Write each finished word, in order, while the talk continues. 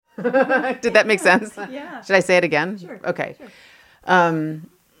Did that make sense? Yeah. Should I say it again? Sure. Okay. Sure.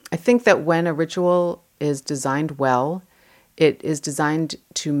 I think that when a ritual is designed well, it is designed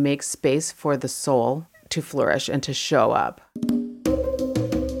to make space for the soul to flourish and to show up.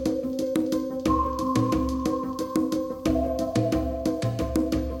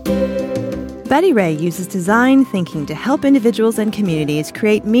 Betty Ray uses design thinking to help individuals and communities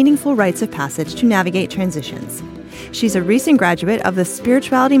create meaningful rites of passage to navigate transitions. She's a recent graduate of the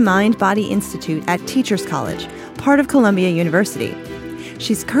Spirituality Mind-Body Institute at Teachers College, part of Columbia University.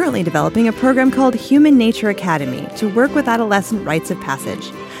 She's currently developing a program called Human Nature Academy to work with adolescent rites of passage.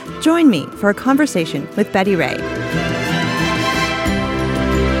 Join me for a conversation with Betty Ray.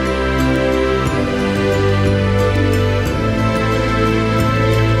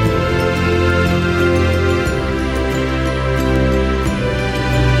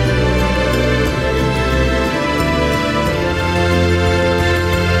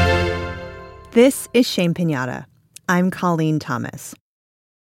 This is Shame Pinata. I'm Colleen Thomas.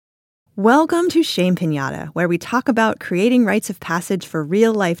 Welcome to Shame Pinata, where we talk about creating rites of passage for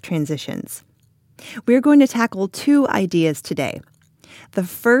real-life transitions. We're going to tackle two ideas today. The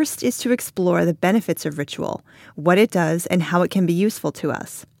first is to explore the benefits of ritual, what it does, and how it can be useful to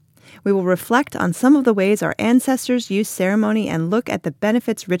us. We will reflect on some of the ways our ancestors used ceremony and look at the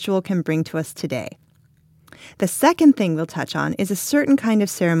benefits ritual can bring to us today. The second thing we'll touch on is a certain kind of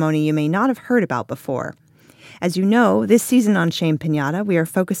ceremony you may not have heard about before. As you know, this season on Shame Pinata, we are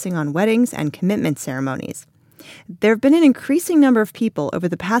focusing on weddings and commitment ceremonies. There have been an increasing number of people over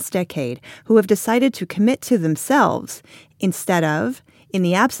the past decade who have decided to commit to themselves instead of, in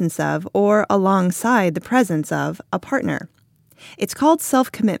the absence of, or alongside the presence of a partner. It's called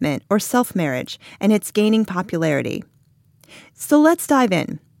self-commitment or self-marriage, and it's gaining popularity. So let's dive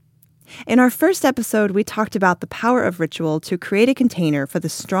in. In our first episode, we talked about the power of ritual to create a container for the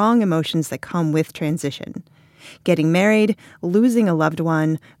strong emotions that come with transition. Getting married, losing a loved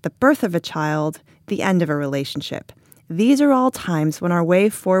one, the birth of a child, the end of a relationship. These are all times when our way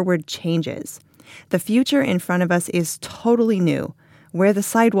forward changes. The future in front of us is totally new, where the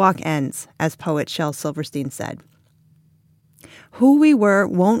sidewalk ends, as poet Shel Silverstein said. Who we were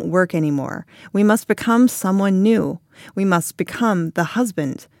won't work anymore. We must become someone new. We must become the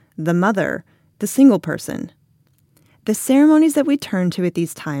husband, the mother, the single person. The ceremonies that we turn to at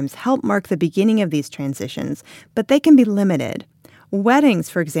these times help mark the beginning of these transitions, but they can be limited.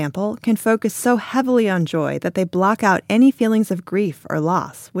 Weddings, for example, can focus so heavily on joy that they block out any feelings of grief or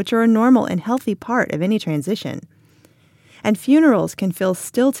loss, which are a normal and healthy part of any transition. And funerals can feel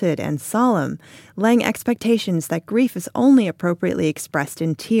stilted and solemn, laying expectations that grief is only appropriately expressed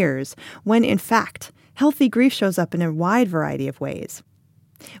in tears, when in fact, healthy grief shows up in a wide variety of ways.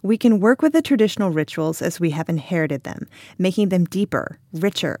 We can work with the traditional rituals as we have inherited them, making them deeper,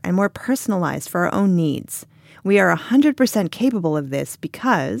 richer, and more personalized for our own needs. We are 100% capable of this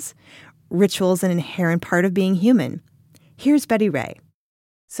because ritual is an inherent part of being human. Here's Betty Ray.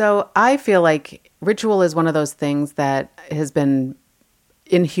 So I feel like ritual is one of those things that has been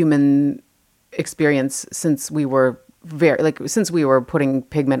in human experience since we were since we were putting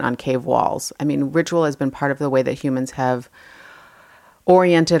pigment on cave walls. I mean, ritual has been part of the way that humans have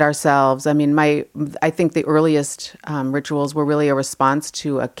oriented ourselves. I mean, I think the earliest rituals were really a response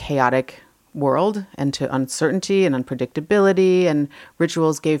to a chaotic world and to uncertainty and unpredictability. And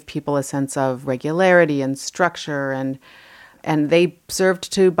rituals gave people a sense of regularity and structure, and they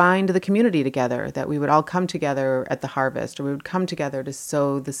served to bind the community together, that we would all come together at the harvest, or we would come together to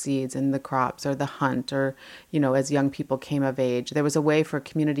sow the seeds in the crops or the hunt, or, as young people came of age. There was a way for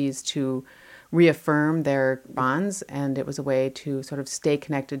communities to reaffirm their bonds, and it was a way to sort of stay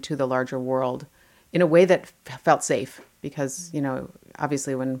connected to the larger world in a way that felt safe. Because,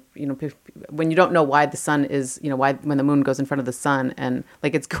 obviously when you don't know why the sun is, when the moon goes in front of the sun and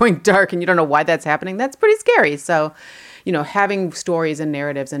like it's going dark and you don't know why that's happening, that's pretty scary. So, having stories and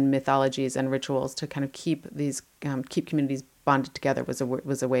narratives and mythologies and rituals to kind of keep communities bonded together was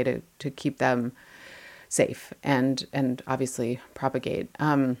a way to keep them safe and obviously propagate.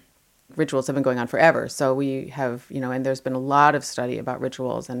 Rituals have been going on forever. So we have, and there's been a lot of study about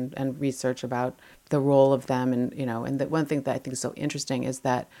rituals and research about the role of them. And, and the one thing that I think is so interesting is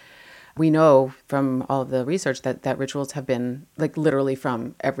that we know from all of the research that rituals have been like literally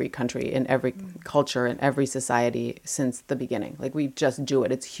from every country in every culture and every society since the beginning. Like we just do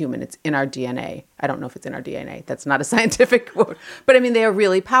it. It's human. It's in our DNA. I don't know if it's in our DNA. That's not a scientific quote, but I mean, they are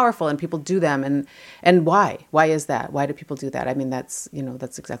really powerful and people do them. And why? Why is that? Why do people do that? I mean, that's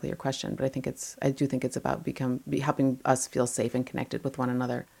exactly your question, but I do think it's about helping us feel safe and connected with one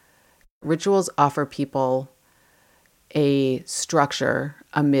another. Rituals offer people a structure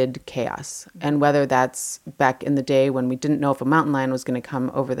amid chaos. And whether that's back in the day when we didn't know if a mountain lion was going to come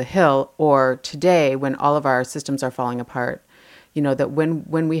over the hill, or today when all of our systems are falling apart, that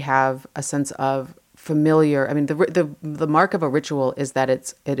when we have a sense of familiar, I mean, the mark of a ritual is that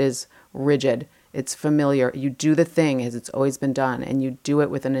it is rigid. It's familiar. You do the thing as it's always been done, and you do it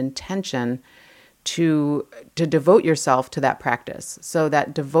with an intention to devote yourself to that practice. So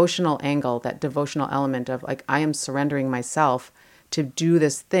that devotional angle, that devotional element of like, I am surrendering myself to do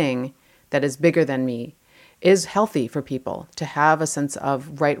this thing that is bigger than me, is healthy for people to have a sense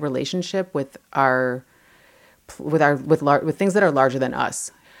of right relationship with things that are larger than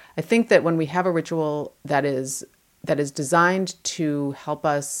us. I think that when we have a ritual that is designed to help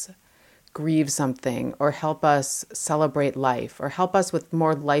us grieve something or help us celebrate life or help us with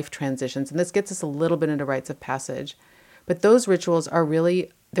more life transitions. And this gets us a little bit into rites of passage. But those rituals are really,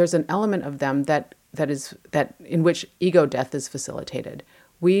 there's an element of them that in which ego death is facilitated.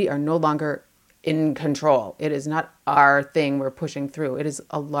 We are no longer in control. It is not our thing we're pushing through. It is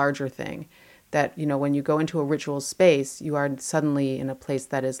a larger thing that, when you go into a ritual space, you are suddenly in a place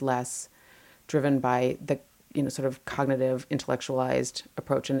that is less driven by the sort of cognitive, intellectualized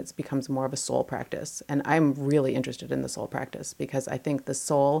approach, and it becomes more of a soul practice. And I'm really interested in the soul practice because I think the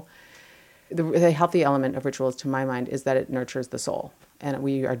soul, the healthy element of rituals to my mind is that it nurtures the soul. And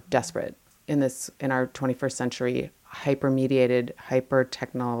we are desperate in our 21st century, hyper-mediated,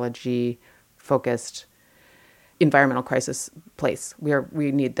 hyper-technology focused environmental crisis place.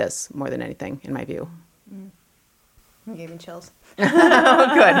 We need this more than anything, in my view. You gave me chills. Oh,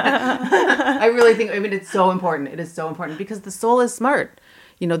 good. I really think, it's so important. It is so important because the soul is smart.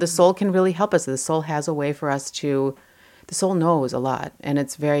 The soul can really help us. The soul has a way for us the soul knows a lot, and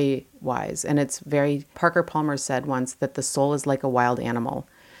it's very wise. And Parker Palmer said once that the soul is like a wild animal.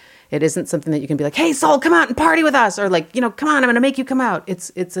 It isn't something that you can be like, hey, soul, come out and party with us. Or like, come on, I'm going to make you come out.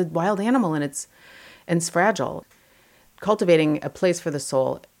 It's a wild animal, and it's fragile. Cultivating a place for the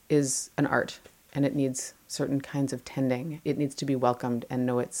soul is an art, and it needs certain kinds of tending. It needs to be welcomed and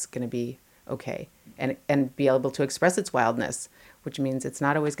know it's going to be okay and be able to express its wildness, which means it's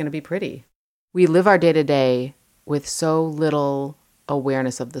not always going to be pretty. We live our day-to-day with so little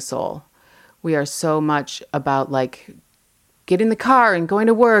awareness of the soul. We are so much about like getting in the car and going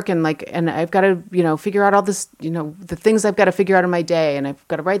to work and I've got to, figure out all this, the things I've got to figure out in my day, and I've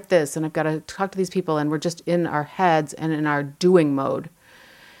got to write this and I've got to talk to these people, and we're just in our heads and in our doing mode.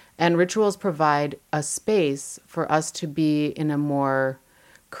 And rituals provide a space for us to be in a more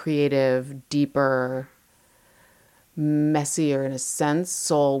creative, deeper, messier, in a sense,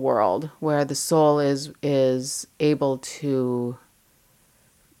 soul world, where the soul is able to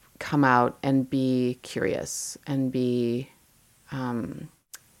come out and be curious and be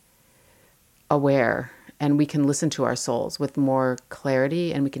aware. And we can listen to our souls with more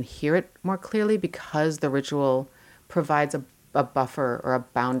clarity, and we can hear it more clearly because the ritual provides a buffer or a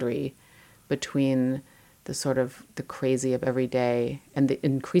boundary between the sort of the crazy of every day and the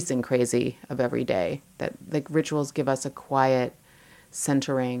increasing crazy of every day. That like rituals give us a quiet,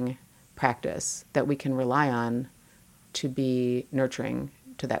 centering practice that we can rely on to be nurturing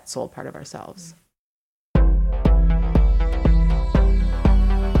to that soul part of ourselves.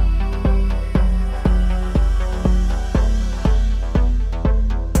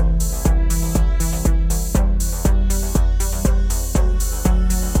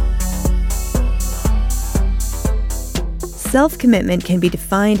 Self-commitment can be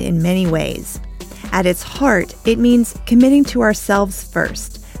defined in many ways. At its heart, it means committing to ourselves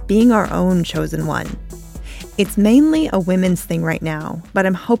first, being our own chosen one. It's mainly a women's thing right now, but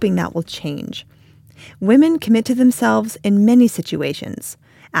I'm hoping that will change. Women commit to themselves in many situations.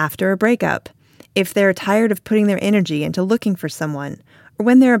 After a breakup, if they're tired of putting their energy into looking for someone, or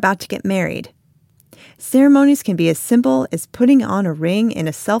when they're about to get married. Ceremonies can be as simple as putting on a ring in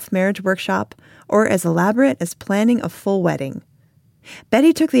a self-marriage workshop or as elaborate as planning a full wedding.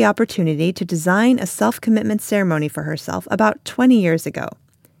 Betty took the opportunity to design a self-commitment ceremony for herself about 20 years ago.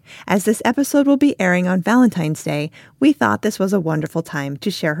 As this episode will be airing on Valentine's Day, we thought this was a wonderful time to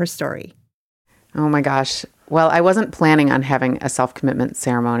share her story. Oh my gosh. Well, I wasn't planning on having a self-commitment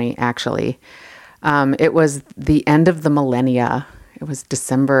ceremony, actually. It was the end of the millennia. It was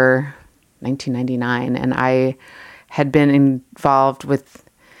December 1999, and I had been involved with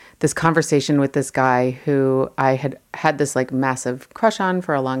this conversation with this guy who I had this like massive crush on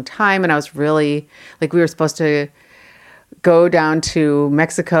for a long time. And I was really like, we were supposed to go down to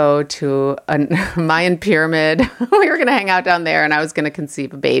Mexico to a Mayan pyramid. We were going to hang out down there, and I was going to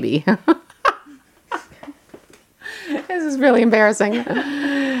conceive a baby. This is really embarrassing.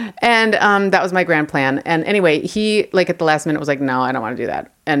 And that was my grand plan. And anyway, he like at the last minute was like, no, I don't want to do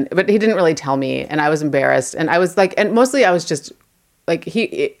that. But he didn't really tell me, and I was embarrassed. And I was like, and mostly I was just like,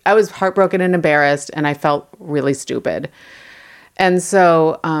 I was heartbroken and embarrassed, and I felt really stupid. And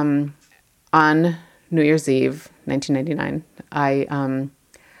so on New Year's Eve, 1999,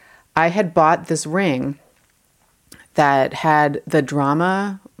 I had bought this ring that had the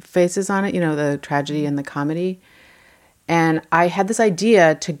drama faces on it, the tragedy and the comedy. And I had this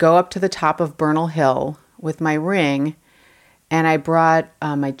idea to go up to the top of Bernal Hill with my ring, and I brought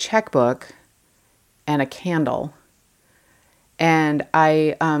my checkbook and a candle. And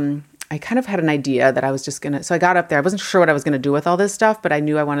I kind of had an idea that I was just so I got up there. I wasn't sure what I was going to do with all this stuff, but I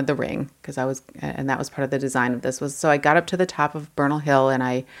knew I wanted the ring and that was part of the design of this so I got up to the top of Bernal Hill and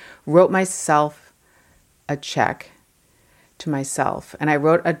I wrote myself a check to myself, and I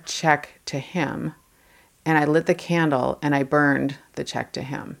wrote a check to him, and I lit the candle and I burned the check to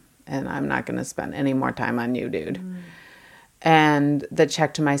him. And I'm not going to spend any more time on you, dude. And the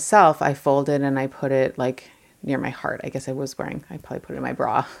check to myself, I folded and I put it like near my heart. I guess I probably put it in my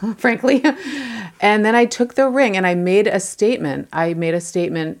bra, frankly. And then I took the ring and I made a statement.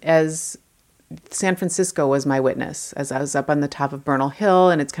 As San Francisco was my witness, as I was up on the top of Bernal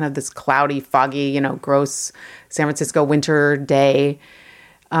Hill, and it's kind of this cloudy, foggy, gross San Francisco winter day,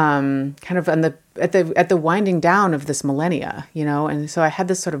 kind of at the winding down of this millennia, and so I had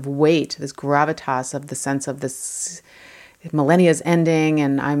this sort of weight, this gravitas of the sense of this millennia's ending,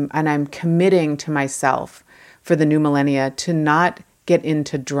 and I'm committing to myself for the new millennia to not get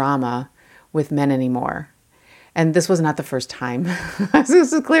into drama with men anymore. And this was not the first time. This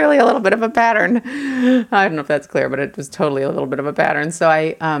is clearly a little bit of a pattern. I don't know if that's clear, but it was totally a little bit of a pattern. So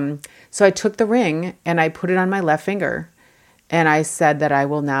I took the ring and I put it on my left finger. And I said that I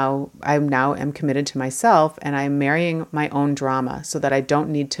now am committed to myself, and I'm marrying my own drama so that I don't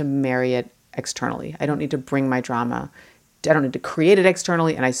need to marry it externally. I don't need to bring my drama. I don't need to create it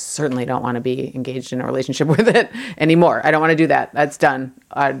externally, and I certainly don't want to be engaged in a relationship with it anymore. I don't want to do that. That's done.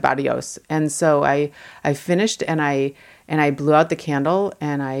 Adios. And so I finished, and I blew out the candle,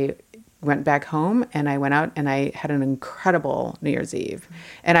 and I went back home, and I went out and I had an incredible New Year's Eve.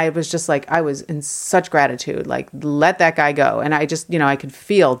 And I was just like, I was in such gratitude, like, let that guy go. And I just, I could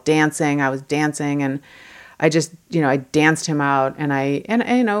feel dancing. I was dancing, and I just, I danced him out, and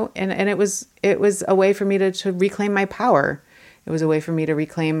it was a way for me to reclaim my power. It was a way for me to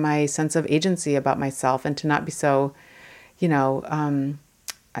reclaim my sense of agency about myself, and to not be so,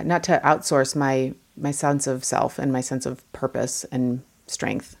 not to outsource my sense of self and my sense of purpose and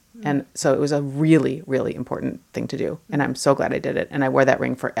strength. And so it was a really, really important thing to do. And I'm so glad I did it. And I wore that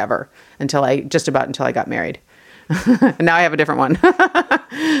ring forever until I got married. And now I have a different one.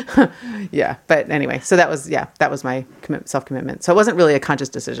 Yeah. But anyway, so that was my self-commitment. So it wasn't really a conscious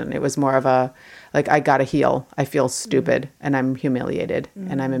decision. It was more of a, like, I got to heal. I feel stupid and I'm humiliated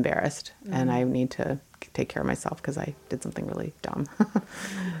and I'm embarrassed and I need to take care of myself because I did something really dumb.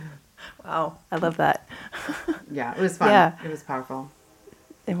 Wow. I love that. Yeah. It was fun. Yeah. It was powerful.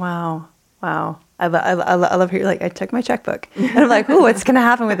 Wow. I love how you're like, I took my checkbook. And I'm like, ooh, what's going to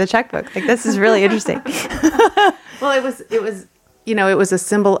happen with the checkbook? Like, this is really interesting. Well, it was a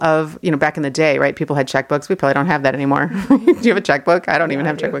symbol of, back in the day, right? People had checkbooks. We probably don't have that anymore. Do you have a checkbook? I don't even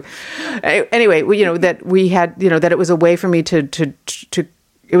have a checkbook. Anyway, that we had, that it was a way for me to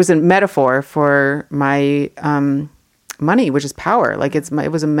it was a metaphor for my money, which is power. Like it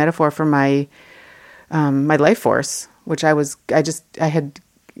was a metaphor for my life force, which I had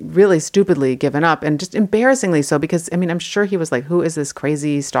really stupidly given up, and just embarrassingly so, because I'm sure he was like, who is this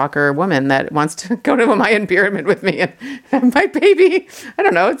crazy stalker woman that wants to go to a Mayan pyramid with me and my baby? I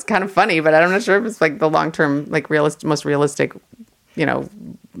don't know. It's kind of funny, but I'm not sure if it's like the long-term, like most realistic,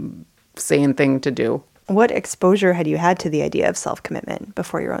 sane thing to do. What exposure had you had to the idea of self-commitment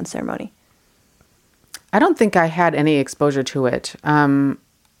before your own ceremony? I don't think I had any exposure to it. I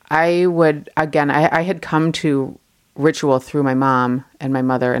had come to ritual through my mom and my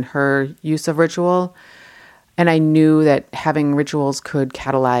mother and her use of ritual. And I knew that having rituals could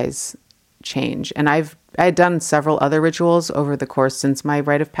catalyze change. And I had done several other rituals over the course since my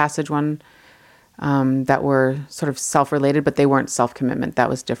rite of passage one that were sort of self-related, but they weren't self-commitment. That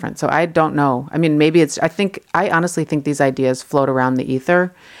was different. So I don't know. I honestly think these ideas float around the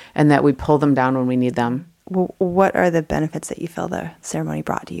ether and that we pull them down when we need them. Well, what are the benefits that you feel the ceremony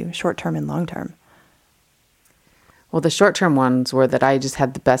brought to you, short-term and long-term? Well, the short-term ones were that I just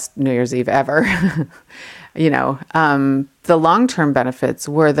had the best New Year's Eve ever. The long-term benefits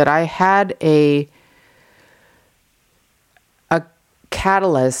were that I had a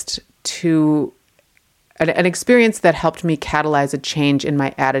catalyst to an experience that helped me catalyze a change in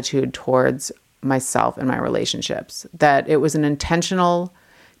my attitude towards myself and my relationships. That it was an intentional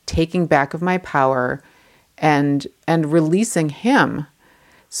taking back of my power and releasing him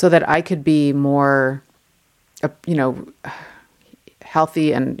so that I could be more,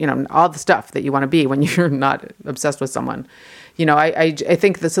 healthy and, all the stuff that you want to be when you're not obsessed with someone. I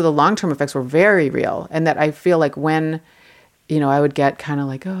think so the long-term effects were very real. And that I feel like when, I would get kind of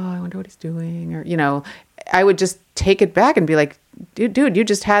like, oh, I wonder what he's doing. Or, I would just take it back and be like, dude, you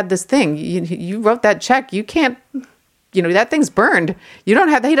just had this thing. You wrote that check. You can't, that thing's burned. He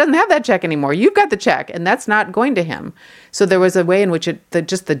doesn't have that check anymore. You've got the check, and that's not going to him. So there was a way in which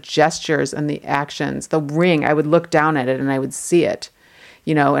just the gestures and the actions, the ring, I would look down at it and I would see it,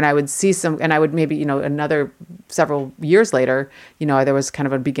 and I would see and I would maybe, another several years later, there was kind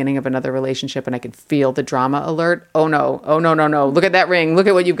of a beginning of another relationship and I could feel the drama alert. Oh no. Look at that ring. Look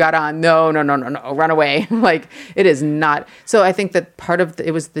at what you've got on. No. Run away. Like it is not. So I think that part of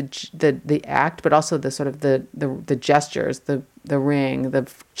it was the act, but also the sort of the gestures, the ring,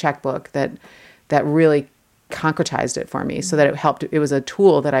 the checkbook that really concretized it for me so that it helped. It was a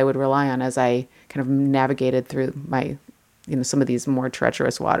tool that I would rely on as I kind of navigated through my, some of these more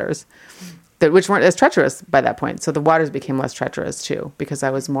treacherous waters, which weren't as treacherous by that point. So the waters became less treacherous too, because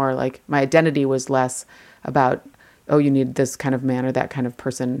I was more like, my identity was less about, oh, you need this kind of man or that kind of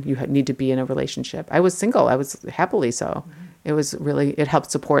person. You need to be in a relationship. I was single. I was happily so. It was really, it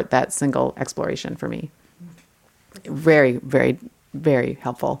helped support that single exploration for me. Very, very, very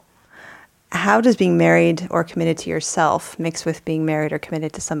helpful. How does being married or committed to yourself mix with being married or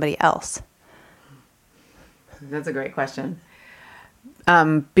committed to somebody else? That's a great question.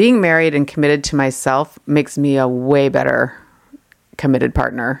 Being married and committed to myself makes me a way better committed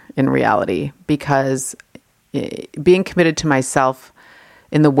partner in reality, because being committed to myself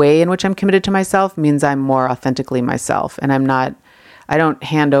in the way in which I'm committed to myself means I'm more authentically myself, and I don't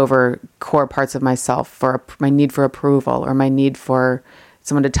hand over core parts of myself for my need for approval or my need for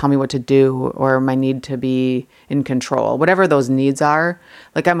someone to tell me what to do or my need to be in control. Whatever those needs are,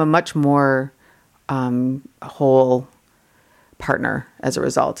 like I'm a much more whole partner as a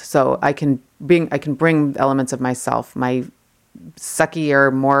result. So I can bring elements of myself, my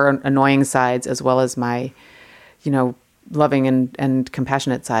suckier, more annoying sides, as well as my, loving and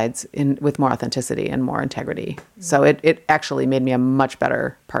compassionate sides with more authenticity and more integrity. Mm-hmm. So it actually made me a much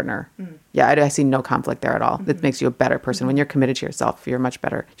better partner. Mm-hmm. Yeah, I see no conflict there at all. Mm-hmm. It makes you a better person. Mm-hmm. When you're committed to yourself, you're much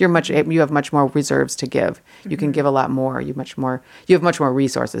better. You have much more reserves to give. Mm-hmm. You can give a lot more. You have much more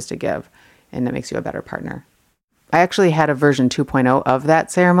resources to give. And that makes you a better partner. I actually had a version 2.0 of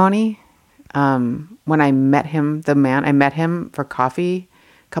that ceremony. When I met him, I met him for coffee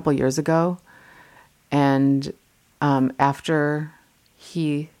a couple years ago. And after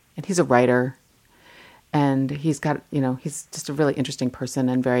he's a writer, and he's got, he's just a really interesting person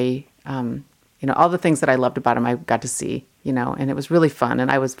and very, all the things that I loved about him, I got to see, and it was really fun. And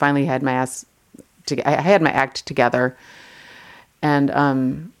I finally had I had my act together.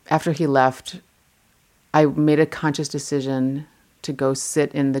 And after he left, I made a conscious decision to go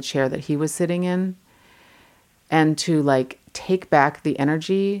sit in the chair that he was sitting in and to take back the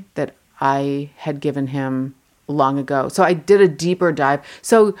energy that I had given him long ago. So I did a deeper dive.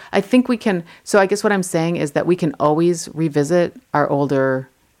 So I think I guess what I'm saying is that we can always revisit our older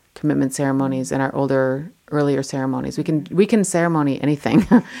commitment ceremonies and our earlier ceremonies. We can ceremony anything.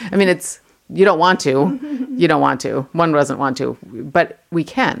 I mean, you don't want to. You don't want to. One doesn't want to. But we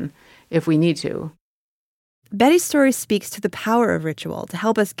can if we need to. Betty's story speaks to the power of ritual to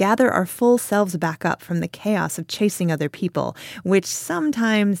help us gather our full selves back up from the chaos of chasing other people, which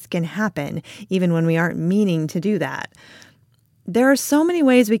sometimes can happen even when we aren't meaning to do that. There are so many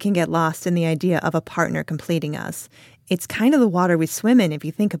ways we can get lost in the idea of a partner completing us. It's kind of the water we swim in if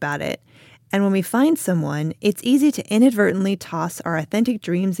you think about it. And when we find someone, it's easy to inadvertently toss our authentic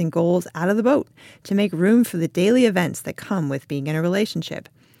dreams and goals out of the boat to make room for the daily events that come with being in a relationship.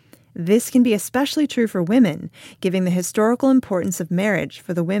 This can be especially true for women, given the historical importance of marriage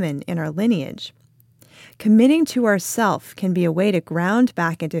for the women in our lineage. Committing to ourself can be a way to ground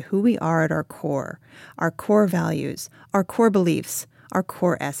back into who we are at our core values, our core beliefs, our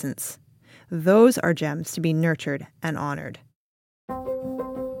core essence. Those are gems to be nurtured and honored.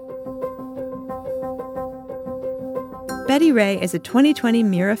 Betty Ray is a 2020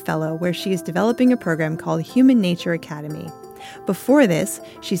 Mira Fellow where she is developing a program called Human Nature Academy. Before this,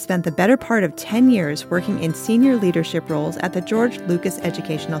 she spent the better part of 10 years working in senior leadership roles at the George Lucas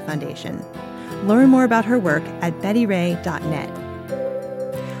Educational Foundation. Learn more about her work at bettyray.net.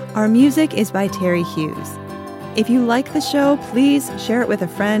 Our music is by Terry Hughes. If you like the show, please share it with a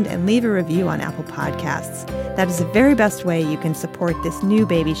friend and leave a review on Apple Podcasts. That is the very best way you can support this new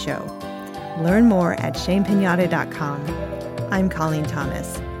baby show. Learn more at shamepinata.com. I'm Colleen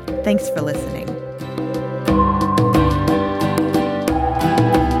Thomas. Thanks for listening.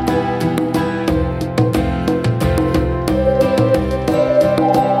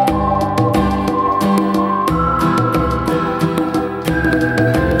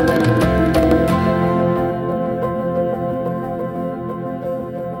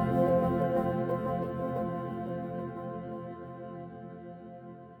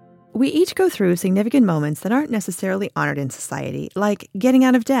 We each go through significant moments that aren't necessarily honored in society, like getting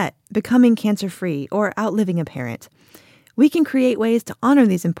out of debt, becoming cancer-free, or outliving a parent. We can create ways to honor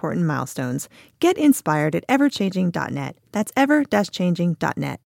these important milestones. Get inspired at everchanging.net. That's ever-changing.net.